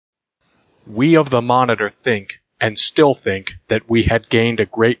We of the Monitor think, and still think, that we had gained a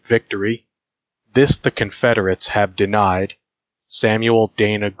great victory. This the Confederates have denied. Samuel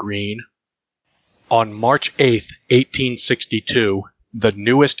Dana Green. On March 8, 1862, the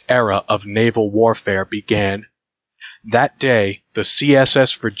newest era of naval warfare began. That day, the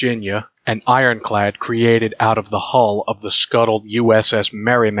CSS Virginia, an ironclad created out of the hull of the scuttled USS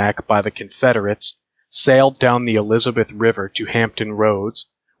Merrimac by the Confederates, sailed down the Elizabeth River to Hampton Roads,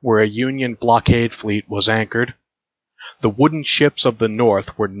 where a Union blockade fleet was anchored. The wooden ships of the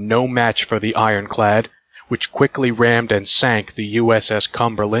North were no match for the ironclad, which quickly rammed and sank the USS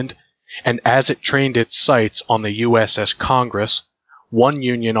Cumberland, and as it trained its sights on the USS Congress, one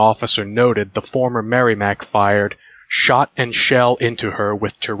Union officer noted the former Merrimac fired shot and shell into her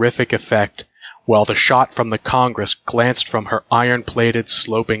with terrific effect, while the shot from the Congress glanced from her iron-plated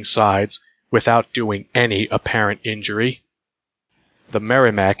sloping sides without doing any apparent injury. The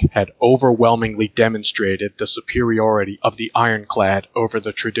Merrimac had overwhelmingly demonstrated the superiority of the ironclad over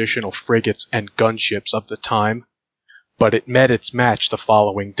the traditional frigates and gunships of the time, but it met its match the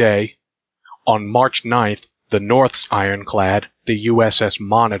following day. On March 9th, the North's ironclad, the USS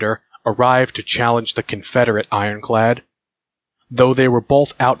Monitor, arrived to challenge the Confederate ironclad. Though they were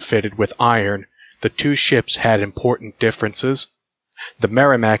both outfitted with iron, the two ships had important differences. The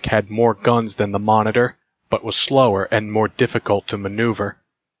Merrimac had more guns than the Monitor, but was slower and more difficult to maneuver.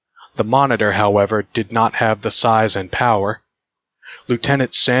 The Monitor, however, did not have the size and power.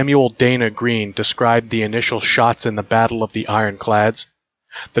 Lieutenant Samuel Dana Green described the initial shots in the Battle of the Ironclads.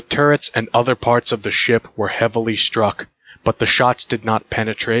 The turrets and other parts of the ship were heavily struck, but the shots did not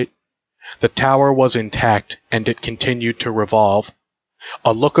penetrate. The tower was intact, and it continued to revolve.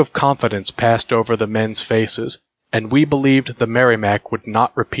 A look of confidence passed over the men's faces, and we believed the Merrimac would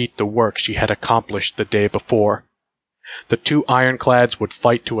not repeat the work she had accomplished the day before. The two ironclads would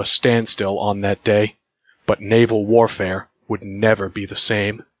fight to a standstill on that day, but naval warfare would never be the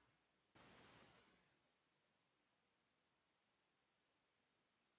same.